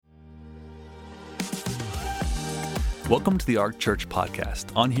Welcome to the Ark Church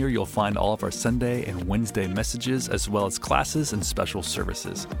podcast. On here, you'll find all of our Sunday and Wednesday messages, as well as classes and special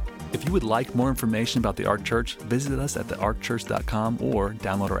services. If you would like more information about the Ark Church, visit us at thearkchurch.com or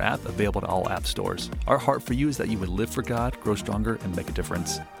download our app, available to all app stores. Our heart for you is that you would live for God, grow stronger, and make a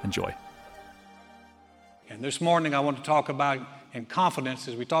difference. Enjoy. And this morning, I want to talk about, in confidence,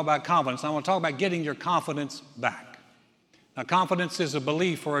 as we talk about confidence, I want to talk about getting your confidence back. Now, confidence is a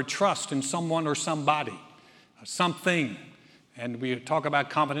belief or a trust in someone or somebody, something. And we talk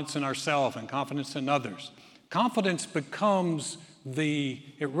about confidence in ourselves and confidence in others. Confidence becomes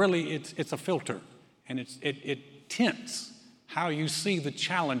it's a filter, and it tints how you see the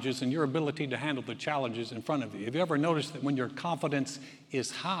challenges and your ability to handle the challenges in front of you. Have you ever noticed that when your confidence is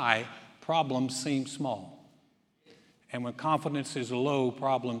high, problems seem small? And when confidence is low,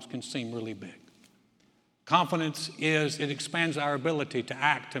 problems can seem really big. Confidence it expands our ability to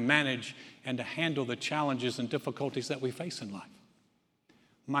act, to manage, and to handle the challenges and difficulties that we face in life.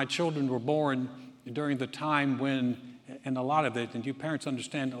 My children were born during the time when, and a lot of it, and you parents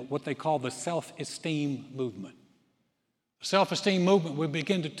understand what they call the self-esteem movement. The self-esteem movement, we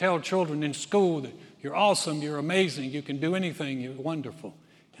begin to tell children in school that you're awesome, you're amazing, you can do anything, you're wonderful.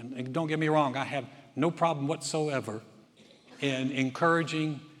 And don't get me wrong, I have no problem whatsoever in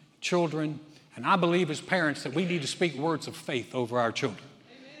encouraging children. And I believe as parents that we need to speak words of faith over our children.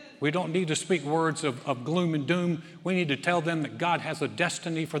 We don't need to speak words of gloom and doom. We need to tell them that God has a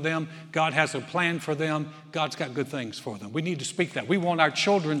destiny for them. God has a plan for them. God's got good things for them. We need to speak that. We want our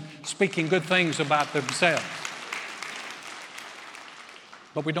children speaking good things about themselves.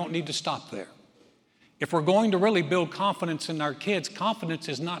 But we don't need to stop there. If we're going to really build confidence in our kids, confidence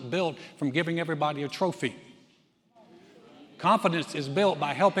is not built from giving everybody a trophy. Confidence is built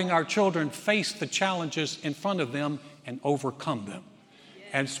by helping our children face the challenges in front of them and overcome them.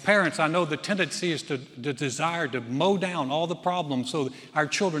 As parents, I know the tendency is to desire to mow down all the problems so that our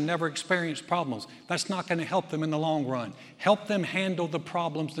children never experience problems. That's not going to help them in the long run. Help them handle the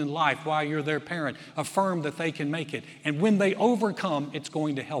problems in life while you're their parent. Affirm that they can make it. And when they overcome, it's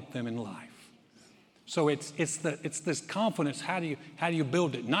going to help them in life. So it's this confidence. How do you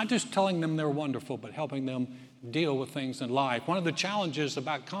build it? Not just telling them they're wonderful, but helping them deal with things in life. One of the challenges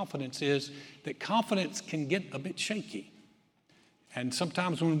about confidence is that confidence can get a bit shaky. And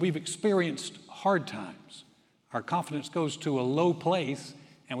sometimes when we've experienced hard times, our confidence goes to a low place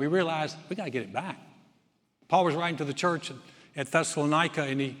and we realize we got to get it back. Paul was writing to the church at Thessalonica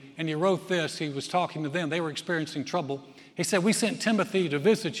and he wrote this. He was talking to them. They were experiencing trouble. He said, "We sent Timothy to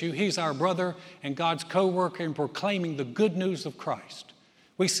visit you. He's our brother and God's co-worker in proclaiming the good news of Christ.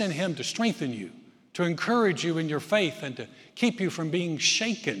 We sent him to strengthen you, to encourage you in your faith, and to keep you from being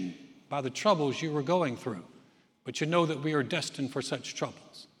shaken by the troubles you were going through. But you know that we are destined for such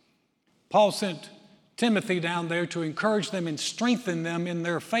troubles." Paul sent Timothy down there to encourage them and strengthen them in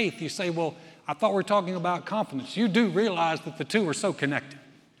their faith. You say, well, I thought we were talking about confidence. You do realize that the two are so connected.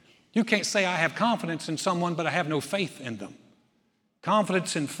 You can't say I have confidence in someone, but I have no faith in them.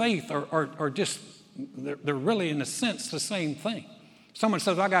 Confidence and faith are just, they're really in a sense the same thing. Someone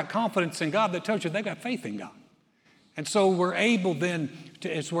says, I got confidence in God, that tells you they got faith in God. And so we're able then,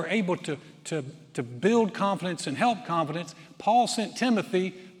 as we're able to build confidence and help confidence, Paul sent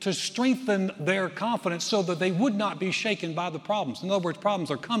Timothy to strengthen their confidence so that they would not be shaken by the problems. In other words, problems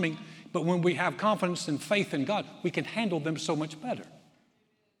are coming, but when we have confidence and faith in God, we can handle them so much better.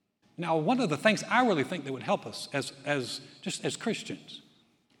 Now, one of the things I really think that would help us as Christians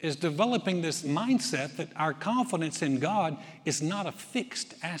is developing this mindset that our confidence in God is not a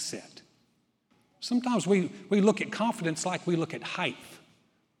fixed asset. Sometimes we look at confidence like we look at height.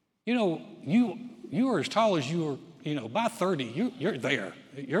 You know, you are as tall as you are, by 30, you're there.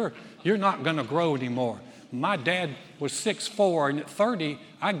 You're not going to grow anymore. My dad was 6'4", and at 30,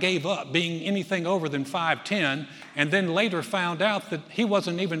 I gave up being anything over than 5'10", and then later found out that he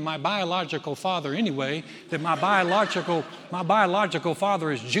wasn't even my biological father anyway, that my biological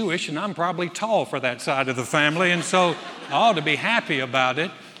father is Jewish, and I'm probably tall for that side of the family, and so I ought to be happy about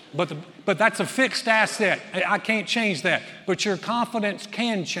it. But that's a fixed asset. I can't change that. But your confidence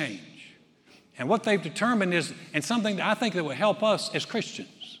can change. And what they've determined is, and something that I think that will help us as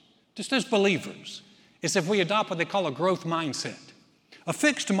Christians, just as believers, is if we adopt what they call a growth mindset. A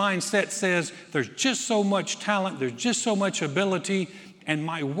fixed mindset says there's just so much talent, there's just so much ability, and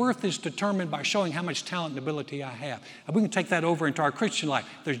my worth is determined by showing how much talent and ability I have. And we can take that over into our Christian life.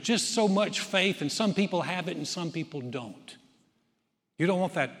 There's just so much faith, and some people have it and some people don't. You don't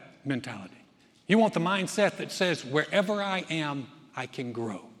want that mentality. You want the mindset that says, wherever I am, I can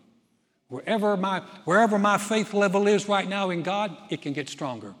grow. Wherever my faith level is right now in God, it can get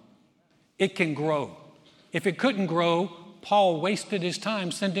stronger. It can grow. if it couldn't grow, Paul wasted his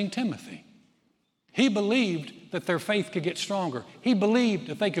time sending Timothy. He believed that their faith could get stronger. He believed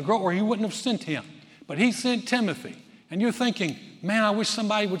that they could grow, or he wouldn't have sent him. But he sent Timothy. And you're thinking, man, I wish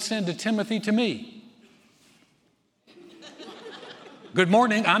somebody would send a Timothy to me. Good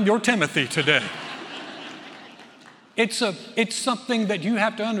morning, I'm your Timothy today. It's something that you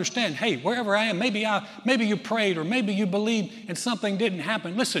have to understand. Hey, wherever I am, maybe you prayed, or maybe you believed and something didn't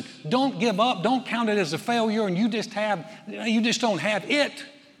happen. Listen, don't give up. Don't count it as a failure and you just don't have it.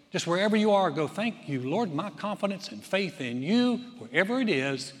 Just wherever you are, go, thank you, Lord. My confidence and faith in you, wherever it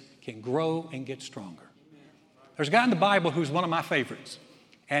is, can grow and get stronger. There's a guy in the Bible who's one of my favorites.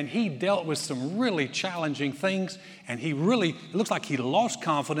 And he dealt with some really challenging things. And it looks like he lost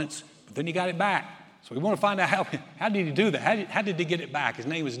confidence, but then he got it back. So we want to find out how did he do that? How did he get it back? His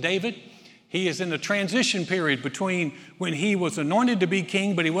name was David. He is in the transition period between when he was anointed to be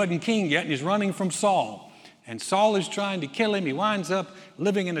king, but he wasn't king yet, and he's running from Saul. And Saul is trying to kill him. He winds up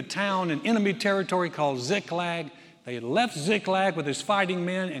living in a town in enemy territory called Ziklag. They had left Ziklag with his fighting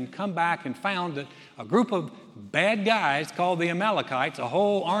men and come back and found that a group of bad guys called the Amalekites, a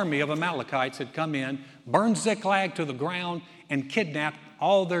whole army of Amalekites had come in, burned Ziklag to the ground, and kidnapped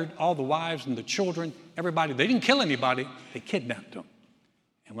all the wives and the children, everybody. They didn't kill anybody. They kidnapped them.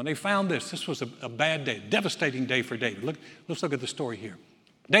 And when they found this was a bad day, a devastating day for David. Let's look at the story here.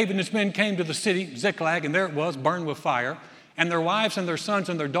 David and his men came to the city, Ziklag, and there it was, burned with fire. And their wives and their sons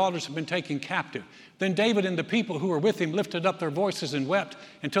and their daughters had been taken captive. Then David and the people who were with him lifted up their voices and wept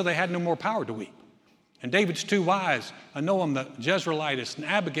until they had no more power to weep. And David's two wives, Ahinoam the Jezreelitess and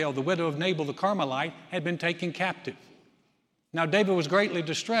Abigail, the widow of Nabal the Carmelite, had been taken captive. Now David was greatly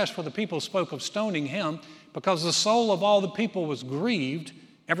distressed, for the people spoke of stoning him, because the soul of all the people was grieved,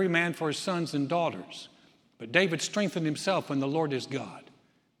 every man for his sons and daughters. But David strengthened himself in the Lord his God.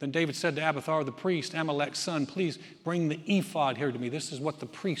 Then David said to Abiathar the priest, Amalek's son, please bring the ephod here to me. This is what the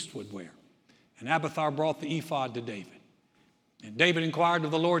priest would wear. And Abiathar brought the ephod to David. And David inquired of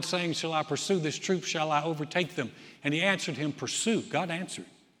the Lord, saying, shall I pursue this troop? Shall I overtake them? And he answered him, pursue. God answered.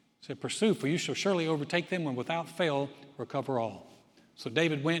 He said, pursue, for you shall surely overtake them, and without fail recover all. So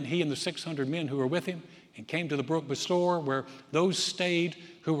David went, he and the 600 men who were with him, and came to the brook Besor, where those stayed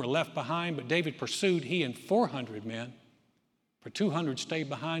who were left behind. But David pursued, he and 400 men. For 200 stayed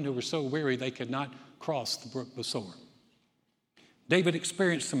behind who were so weary they could not cross the brook Besor. David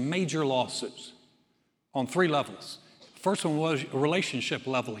experienced some major losses on 3 levels. First one was a relationship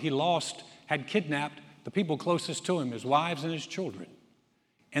level. He had kidnapped the people closest to him, his wives and his children.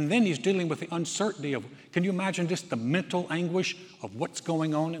 And then he's dealing with the uncertainty of, can you imagine just the mental anguish of what's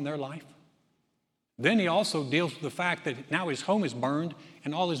going on in their life? Then he also deals with the fact that now his home is burned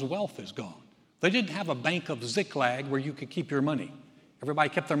and all his wealth is gone. They didn't have a bank of Ziklag where you could keep your money. Everybody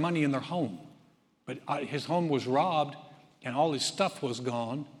kept their money in their home. But his home was robbed and all his stuff was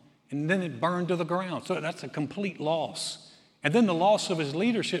gone, and then it burned to the ground. So that's a complete loss. And then the loss of his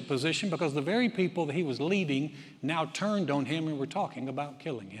leadership position, because the very people that he was leading now turned on him and were talking about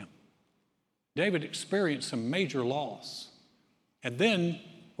killing him. David experienced some major loss. And then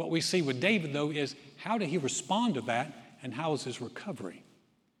what we see with David, though, is how did he respond to that, and how is his recovery?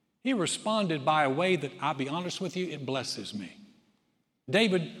 He responded by a way that, I'll be honest with you, it blesses me.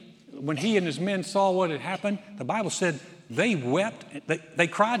 David, when he and his men saw what had happened, the Bible said they wept. They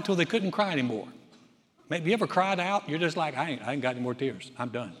cried until they couldn't cry anymore. Maybe you ever cried out? You're just like, I ain't got any more tears. I'm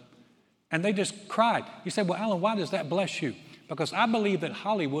done. And they just cried. You say, well, Alan, why does that bless you? Because I believe that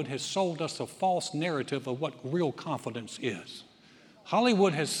Hollywood has sold us a false narrative of what real confidence is.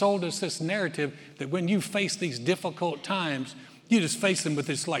 Hollywood has sold us this narrative that when you face these difficult times, you just face them with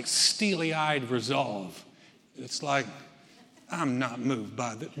this like steely-eyed resolve. It's like, I'm not moved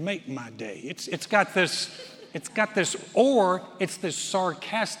by that. Make my day. It's got this, or it's this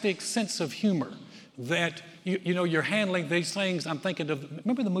sarcastic sense of humor that you're handling these things. I'm thinking of,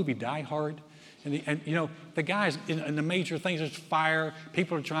 remember the movie Die Hard? And the guys in the major things, there's fire,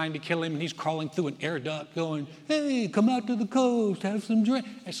 people are trying to kill him, and he's crawling through an air duct going, hey, come out to the coast, have some drink.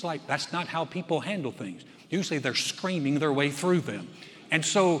 It's like, that's not how people handle things. Usually they're screaming their way through them. And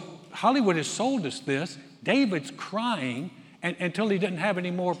so Hollywood has sold us this. David's crying until he didn't have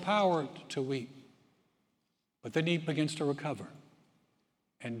any more power to weep. But then he begins to recover.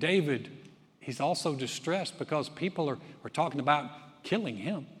 And David, he's also distressed because people are talking about killing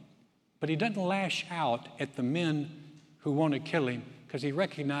him. But he doesn't lash out at the men who want to kill him because he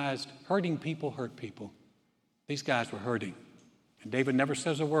recognized hurting people hurt people. These guys were hurting. And David never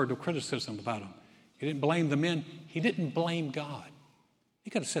says a word of criticism about them. He didn't blame the men. He didn't blame God.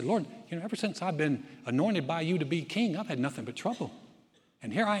 He could have said, Lord, ever since I've been anointed by you to be king, I've had nothing but trouble.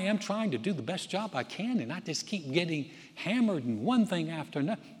 And here I am trying to do the best job I can, and I just keep getting hammered in one thing after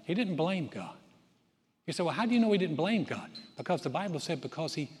another. He didn't blame God. You say, well, how do you know he didn't blame God? Because the Bible said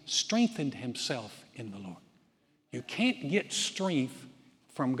because he strengthened himself in the Lord. You can't get strength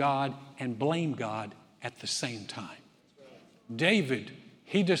from God and blame God at the same time. David,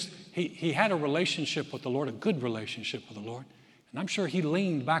 he had a relationship with the Lord, a good relationship with the Lord. And I'm sure he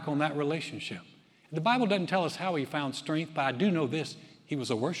leaned back on that relationship. The Bible doesn't tell us how he found strength, but I do know this. He was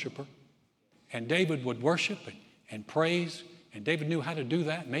a worshiper. And David would worship and praise. And David knew how to do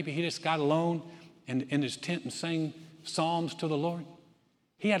that. Maybe he just got alone in his tent and sang psalms to the Lord.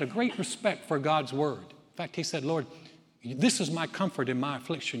 He had a great respect for God's word. In fact, he said, Lord, this is my comfort in my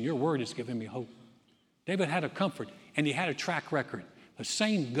affliction. Your word is giving me hope. David had a comfort, and he had a track record. The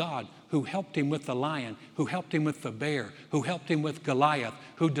same God who helped him with the lion, who helped him with the bear, who helped him with Goliath,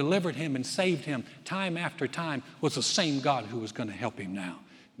 who delivered him and saved him time after time, was the same God who was going to help him now.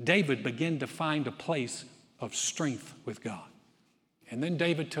 David began to find a place of strength with God. And then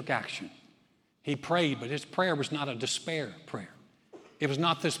David took action. He prayed, but his prayer was not a despair prayer. It was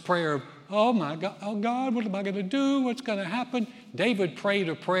not this prayer of, oh my God, oh God, what am I going to do? What's going to happen? David prayed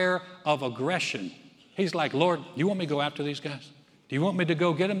a prayer of aggression. He's like, Lord, you want me to go after these guys? Do you want me to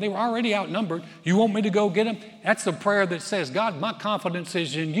go get them? They were already outnumbered. You want me to go get them? That's the prayer that says, God, my confidence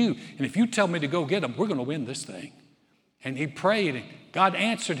is in you. And if you tell me to go get them, we're going to win this thing. And he prayed, and God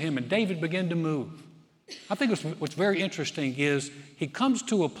answered him, and David began to move. I think what's very interesting is he comes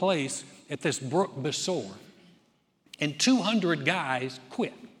to a place at this brook Besor, and 200 guys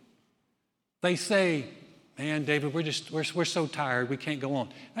quit. They say, man, David, we're so tired, we can't go on.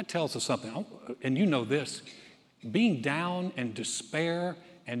 That tells us something. And you know this. Being down and despair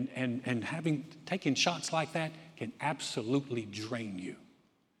and taking shots like that can absolutely drain you.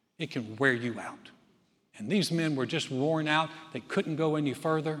 It can wear you out. And these men were just worn out. They couldn't go any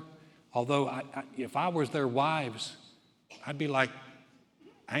further. Although if I was their wives, I'd be like,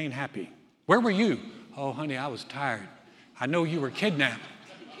 I ain't happy. Where were you? Oh, honey, I was tired. I know you were kidnapped,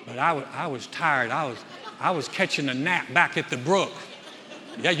 but I was tired. I was catching a nap back at the brook.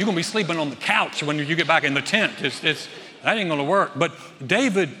 Yeah, you're going to be sleeping on the couch when you get back in the tent. That ain't going to work. But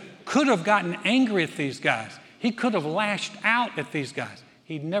David could have gotten angry at these guys. He could have lashed out at these guys.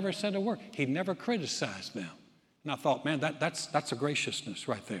 He never said a word. He never criticized them. And I thought, man, that's a graciousness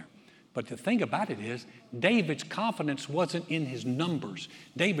right there. But the thing about it is, David's confidence wasn't in his numbers.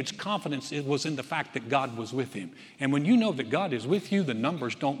 David's confidence was in the fact that God was with him. And when you know that God is with you, the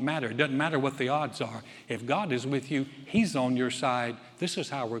numbers don't matter. It doesn't matter what the odds are. If God is with you, he's on your side. This is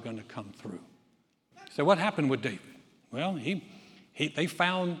how we're going to come through. So what happened with David? Well, they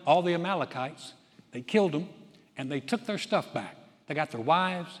found all the Amalekites. They killed them, and they took their stuff back. They got their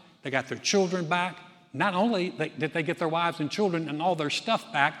wives. They got their children back. Not only did they get their wives and children and all their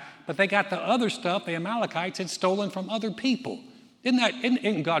stuff back, but they got the other stuff the Amalekites had stolen from other people.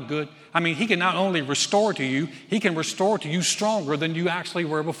 Isn't God good? I mean, he can not only restore to you, he can restore to you stronger than you actually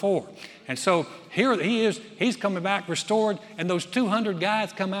were before. And so here he is, he's coming back restored, and those 200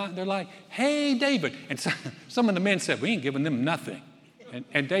 guys come out and they're like, hey, David. And some of the men said, we ain't giving them nothing.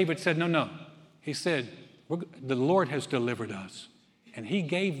 And David said, no. He said, the Lord has delivered us. And he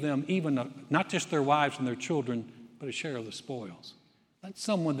gave them even not just their wives and their children, but a share of the spoils. That's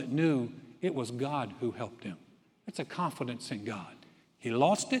someone that knew it was God who helped him. That's a confidence in God. He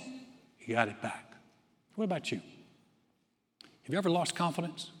lost it, he got it back. What about you? Have you ever lost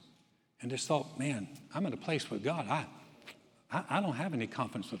confidence and just thought, man, I'm in a place with God. I don't have any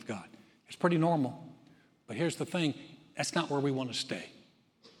confidence with God. It's pretty normal. But here's the thing, that's not where we want to stay.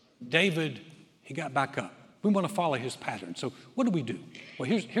 David, he got back up. We want to follow his pattern. So what do? Well,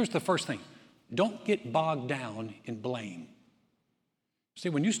 here's the first thing. Don't get bogged down in blame. See,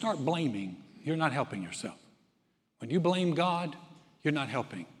 when you start blaming, you're not helping yourself. When you blame God, you're not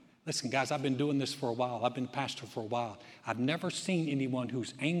helping. Listen, guys, I've been doing this for a while. I've been pastor for a while. I've never seen anyone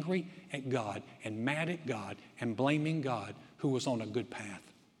who's angry at God and mad at God and blaming God who was on a good path.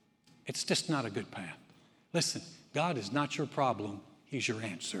 It's just not a good path. Listen, God is not your problem. He's your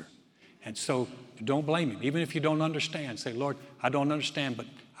answer. And so don't blame him. Even if you don't understand, say, Lord, I don't understand, but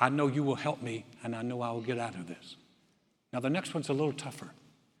I know you will help me, and I know I will get out of this. Now, the next one's a little tougher,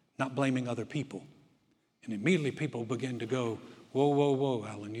 not blaming other people. And immediately people begin to go, whoa,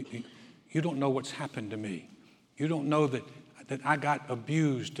 Alan, you don't know what's happened to me. You don't know that I got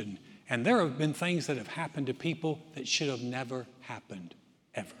abused. And there have been things that have happened to people that should have never happened,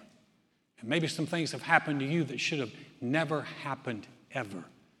 ever. And maybe some things have happened to you that should have never happened, ever.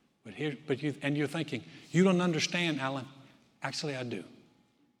 But you're thinking, you don't understand, Alan. Actually, I do.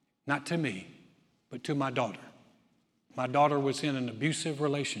 Not to me, but to my daughter. My daughter was in an abusive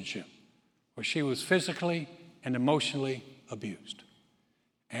relationship where she was physically and emotionally abused.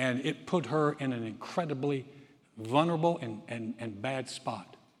 And it put her in an incredibly vulnerable and bad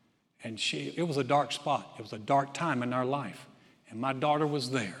spot. And it was a dark spot. It was a dark time in our life. And my daughter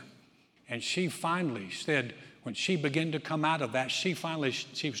was there. And she finally said, when she began to come out of that, she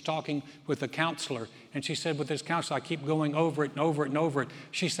was talking with a counselor. And she said, with this counselor, I keep going over it and over it and over it.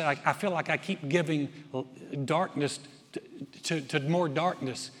 She said, I feel like I keep giving darkness to more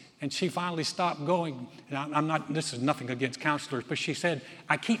darkness. And she finally stopped going. And this is nothing against counselors, but she said,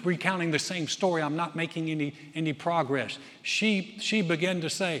 I keep recounting the same story. I'm not making any progress. She began to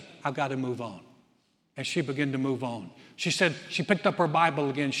say, I've got to move on. And she began to move on. She said she picked up her Bible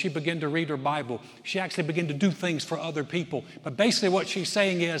again. She began to read her Bible. She actually began to do things for other people. But basically what she's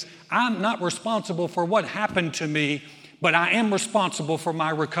saying is, I'm not responsible for what happened to me, but I am responsible for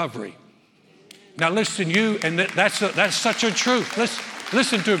my recovery. Now listen, that's such a truth.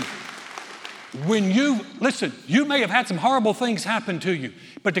 Listen to me. You may have had some horrible things happen to you,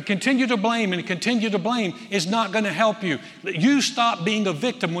 but to continue to blame is not going to help you. You stop being a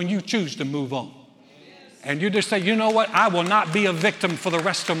victim when you choose to move on. And you just say, you know what? I will not be a victim for the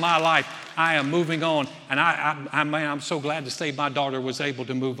rest of my life. I am moving on. And I'm so glad to say my daughter was able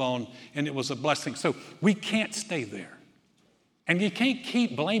to move on, and it was a blessing. So we can't stay there. And you can't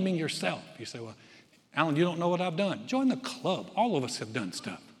keep blaming yourself. You say, well, Alan, you don't know what I've done. Join the club. All of us have done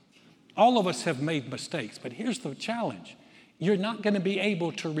stuff. All of us have made mistakes. But here's the challenge. You're not going to be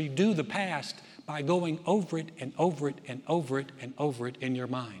able to redo the past by going over it and over it and over it and over it in your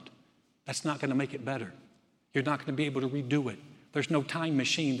mind. That's not going to make it better. You're not going to be able to redo it. There's no time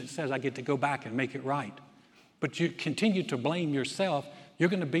machine that says I get to go back and make it right. But you continue to blame yourself, you're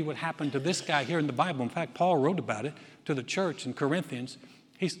going to be what happened to this guy here in the Bible. In fact, Paul wrote about it to the church in Corinthians.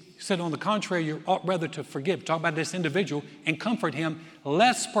 He said, on the contrary, you ought rather to forgive. Talk about this individual and comfort him,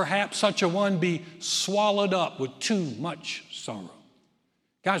 lest perhaps such a one be swallowed up with too much sorrow.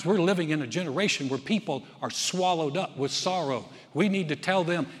 Guys, we're living in a generation where people are swallowed up with sorrow. We need to tell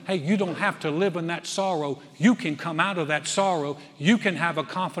them, hey, you don't have to live in that sorrow. You can come out of that sorrow. You can have a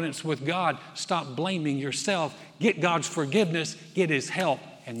confidence with God. Stop blaming yourself. Get God's forgiveness, get His help,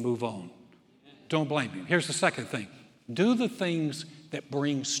 and move on. Don't blame Him. Here's the second thing. Do the things that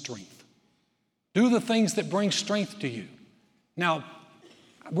bring strength. Do the things that bring strength to you. Now,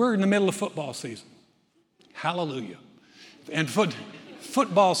 we're in the middle of football season. Hallelujah. And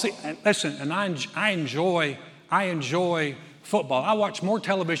football season, listen, and I enjoy football. I watch more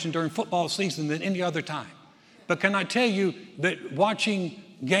television during football season than any other time. But can I tell you that watching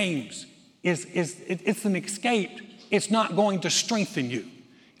games it's an escape. It's not going to strengthen you.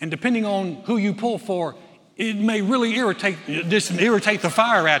 And depending on who you pull for, it may really irritate the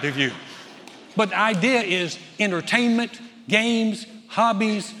fire out of you. But the idea is entertainment, games,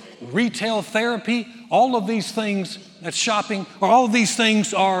 hobbies, retail therapy, all of these things, that's shopping, or all of these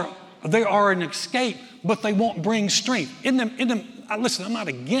things are an escape, but they won't bring strength. Listen, I'm not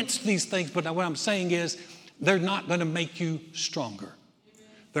against these things, but what I'm saying is they're not going to make you stronger.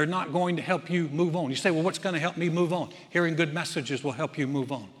 They're not going to help you move on. You say, well, what's going to help me move on? Hearing good messages will help you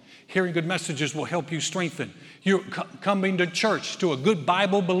move on. Hearing good messages will help you strengthen. You coming to church, to a good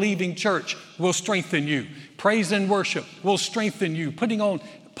Bible-believing church, will strengthen you. Praise and worship will strengthen you. Putting on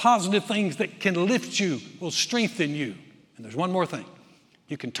positive things that can lift you will strengthen you. And there's one more thing.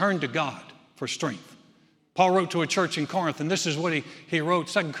 You can turn to God for strength. Paul wrote to a church in Corinth, and this is what he wrote,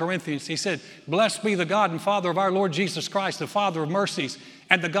 2 Corinthians. He said, blessed be the God and Father of our Lord Jesus Christ, the Father of mercies,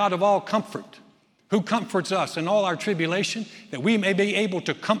 and the God of all comfort, who comforts us in all our tribulation, that we may be able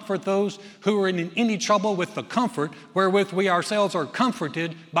to comfort those who are in any trouble with the comfort wherewith we ourselves are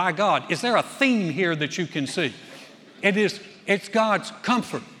comforted by God. Is there a theme here that you can see? It's God's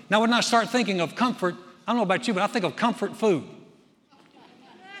comfort. Now, when I start thinking of comfort, I don't know about you, but I think of comfort food.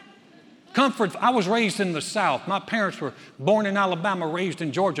 Comfort, I was raised in the South. My parents were born in Alabama, raised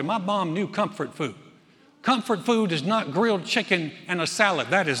in Georgia. My mom knew comfort food. Comfort food is not grilled chicken and a salad.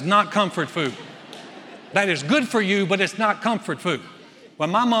 That is not comfort food. That is good for you, but it's not comfort food. When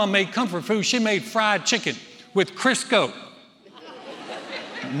my mom made comfort food, she made fried chicken with Crisco.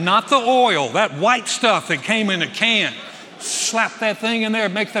 Not the oil, that white stuff that came in a can. Slap that thing in there,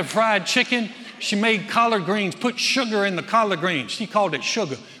 make that fried chicken. She made collard greens, put sugar in the collard greens. She called it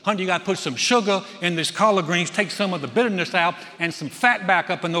sugar. Honey, you got to put some sugar in this collard greens, take some of the bitterness out, and some fat back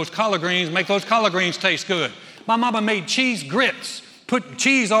up in those collard greens, make those collard greens taste good. My mama made cheese grits, put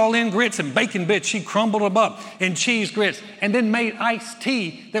cheese all in grits and bacon bits. She crumbled them up in cheese grits, and then made iced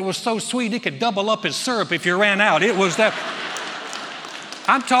tea that was so sweet it could double up as syrup if you ran out. It was that.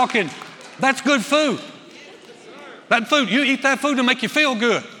 I'm talking, that's good food. That food, you eat that food to make you feel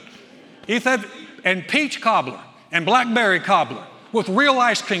good. Eat that, and peach cobbler and blackberry cobbler with real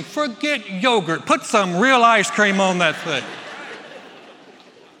ice cream. Forget yogurt. Put some real ice cream on that thing.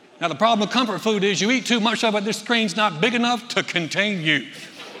 Now, the problem with comfort food is you eat too much of it, this screen's not big enough to contain you.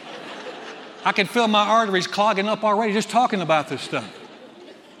 I can feel my arteries clogging up already just talking about this stuff.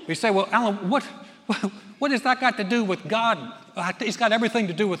 You say, well, Alan, what has that got to do with God? It's got everything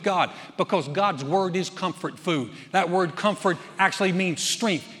to do with God, because God's word is comfort food. That word comfort actually means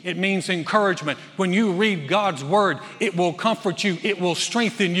strength. It means encouragement. When you read God's word, it will comfort you. It will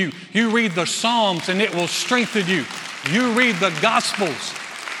strengthen you. You read the Psalms and it will strengthen you. You read the Gospels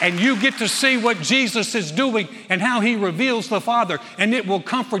and you get to see what Jesus is doing and how he reveals the Father, and it will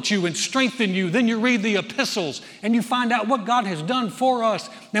comfort you and strengthen you. Then you read the epistles and you find out what God has done for us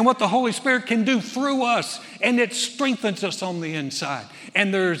and what the Holy Spirit can do through us, and it strengthens us on the inside.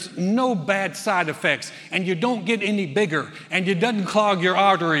 And there's no bad side effects, and you don't get any bigger, and it doesn't clog your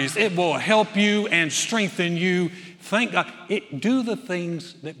arteries. It will help you and strengthen you. Thank God. Do the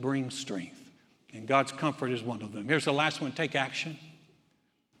things that bring strength, and God's comfort is one of them. Here's the last one. Take action.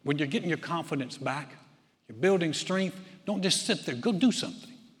 When you're getting your confidence back, you're building strength, don't just sit there. Go do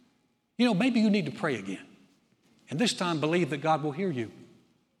something. You know, maybe you need to pray again. And this time believe that God will hear you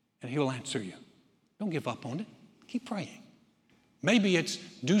and he'll answer you. Don't give up on it. Keep praying. Maybe it's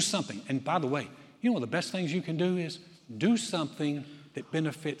do something. And by the way, you know one of the best things you can do is do something that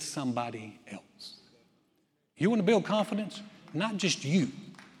benefits somebody else. You want to build confidence? Not just you.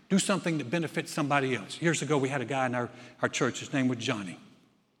 Do something that benefits somebody else. Years ago, we had a guy in our church. His name was Johnny.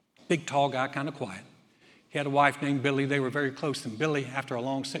 Big, tall guy, kind of quiet. He had a wife named Billy. They were very close. And Billy, after a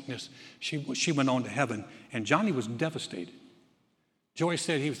long sickness, she went on to heaven. And Johnny was devastated. Joy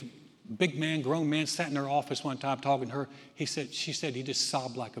said he was a big man, grown man, sat in her office one time talking to her. She said he just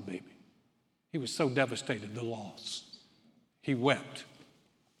sobbed like a baby. He was so devastated, the loss. He wept,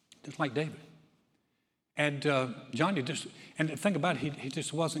 just like David. And Johnny and the thing about it, he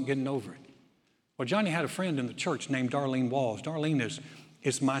just wasn't getting over it. Well, Johnny had a friend in the church named Darlene Walls. Darlene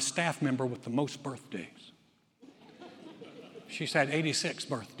is my staff member with the most birthdays. She's had 86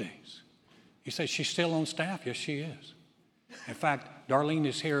 birthdays. You say she's still on staff? Yes, she is. In fact, Darlene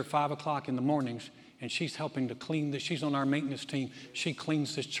is here at 5 o'clock in the mornings, and she's helping to clean this. She's on our maintenance team. She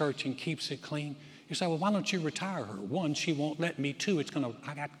cleans this church and keeps it clean. You say, well, why don't you retire her? One, she won't let me. Two,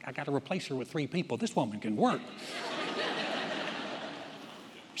 I got to replace her with 3 people. This woman can work.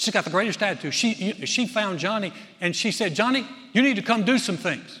 She's got the greatest attitude. She found Johnny, and she said, Johnny, you need to come do some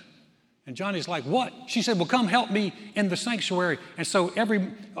things. And Johnny's like, what? She said, well, come help me in the sanctuary. And so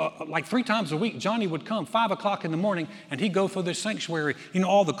like 3 times a week, Johnny would come 5 o'clock in the morning, and he'd go through this sanctuary. You know,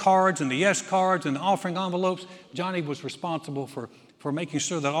 all the cards and the yes cards and the offering envelopes. Johnny was responsible for making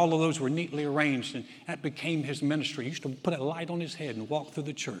sure that all of those were neatly arranged, and that became his ministry. He used to put a light on his head and walk through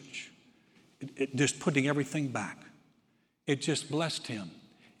the church, just putting everything back. It just blessed him.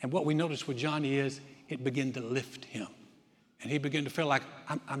 And what we noticed with Johnny is it began to lift him. And he began to feel like,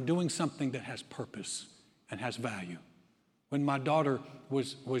 I'm doing something that has purpose and has value. When my daughter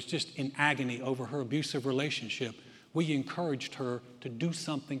was just in agony over her abusive relationship, we encouraged her to do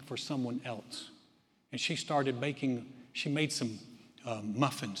something for someone else. And she made some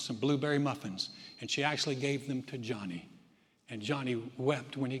muffins, some blueberry muffins, and she actually gave them to Johnny. And Johnny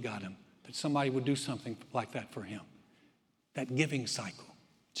wept when he got them, that somebody would do something like that for him. That giving cycle.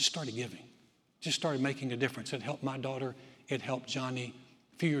 Just started giving. Just started making a difference. It helped my daughter. It helped Johnny.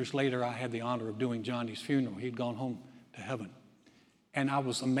 A few years later, I had the honor of doing Johnny's funeral. He'd gone home to heaven. And I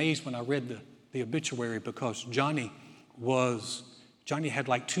was amazed when I read the obituary, because Johnny had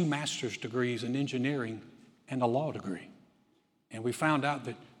like 2 master's degrees in engineering and a law degree. And we found out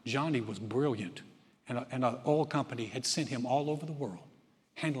that Johnny was brilliant. And an oil company had sent him all over the world,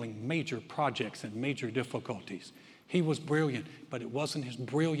 handling major projects and major difficulties. He was brilliant, but it wasn't his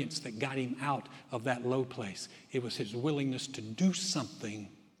brilliance that got him out of that low place. It was his willingness to do something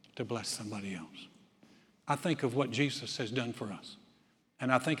to bless somebody else. I think of what Jesus has done for us.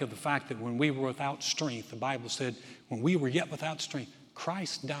 And I think of the fact that when we were without strength, the Bible said, when we were yet without strength,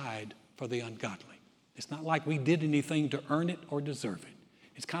 Christ died for the ungodly. It's not like we did anything to earn it or deserve it.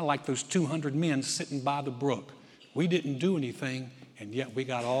 It's kind of like those 200 men sitting by the brook. We didn't do anything, and yet we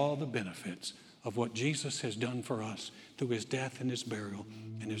got all the benefits of what Jesus has done for us through his death and his burial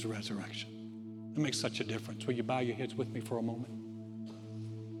and his resurrection. It makes such a difference. Will you bow your heads with me for a moment?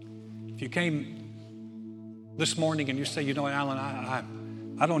 If you came this morning and you say, you know, Alan,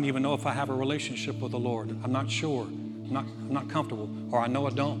 I don't even know if I have a relationship with the Lord. I'm not sure. I'm not comfortable. Or I know I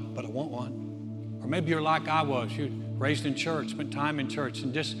don't, but I want one. Or maybe you're like I was. raised in church, spent time in church,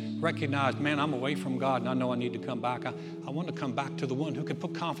 and just recognized, man, I'm away from God and I know I need to come back. I want to come back to the one who can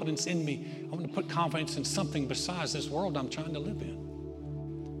put confidence in me. I want to put confidence in something besides this world I'm trying to live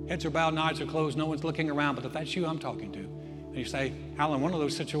in. Heads are bowed and eyes are closed. No one's looking around, but if that's you I'm talking to, and you say, Alan, one of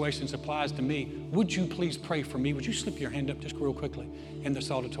those situations applies to me. Would you please pray for me? Would you slip your hand up just real quickly in this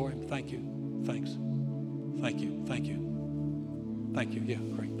auditorium? Thank you. Thanks. Thank you. Thank you. Thank you. Yeah,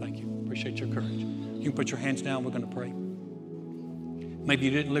 great. Thank you. Appreciate your courage. You can put your hands down. We're going to pray. Maybe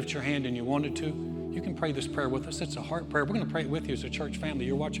you didn't lift your hand and you wanted to. You can pray this prayer with us. It's a heart prayer. We're going to pray it with you as a church family.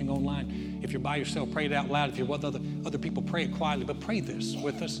 You're watching online. If you're by yourself, pray it out loud. If you're with other people, pray it quietly. But pray this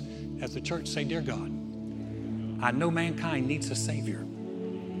with us as the church. Say, dear God, I know mankind needs a Savior.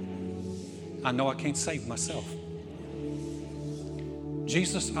 I know I can't save myself.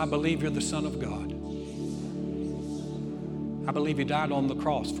 Jesus, I believe you're the Son of God. I believe you died on the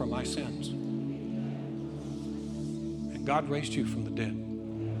cross for my sins. And God raised you from the dead.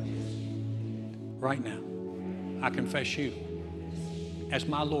 Right now, I confess you as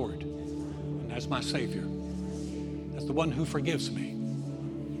my Lord and as my Savior, as the one who forgives me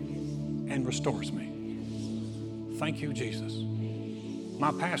and restores me. Thank you, Jesus.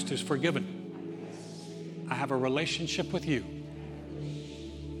 My past is forgiven. I have a relationship with you.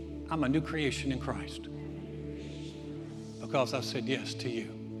 I'm a new creation in Christ because I've said yes to you.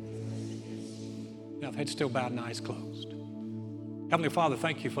 Now, with heads still bowed and eyes closed. Heavenly Father,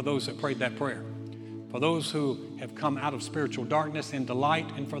 thank you for those that prayed that prayer, for those who have come out of spiritual darkness into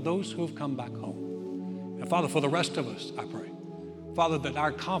light, and for those who have come back home. And Father, for the rest of us, I pray, Father, that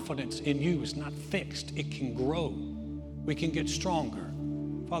our confidence in you is not fixed. It can grow. We can get stronger.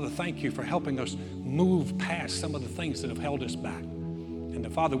 Father, thank you for helping us move past some of the things that have held us back. And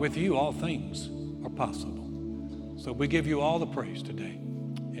that, Father, with you, all things are possible. So we give you all the praise today.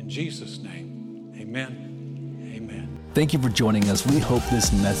 In Jesus' name, amen. Amen. Thank you for joining us. We hope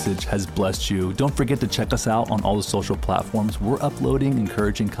this message has blessed you. Don't forget to check us out on all the social platforms. We're uploading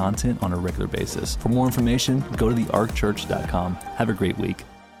encouraging content on a regular basis. For more information, go to thearkchurch.com. Have a great week.